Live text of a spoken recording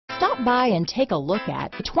Stop by and take a look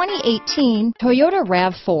at the 2018 Toyota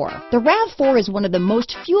RAV4. The RAV4 is one of the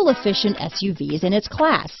most fuel-efficient SUVs in its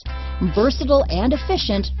class. Versatile and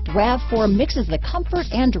efficient, RAV4 mixes the comfort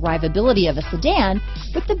and drivability of a sedan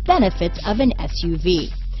with the benefits of an SUV.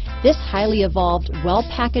 This highly evolved,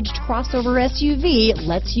 well-packaged crossover SUV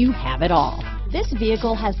lets you have it all. This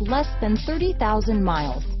vehicle has less than 30,000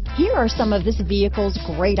 miles. Here are some of this vehicle's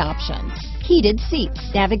great options: heated seats,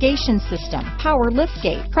 navigation system, power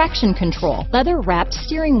liftgate, traction control, leather-wrapped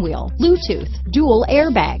steering wheel, Bluetooth, dual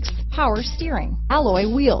airbags, power steering, alloy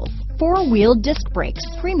wheels, four-wheel disc brakes,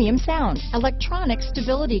 premium sound, electronic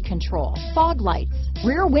stability control, fog lights,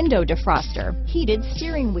 rear window defroster, heated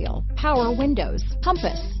steering wheel, power windows,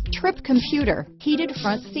 compass, trip computer, heated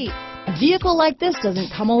front seats. A vehicle like this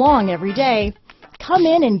doesn't come along every day. Come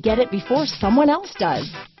in and get it before someone else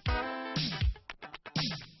does.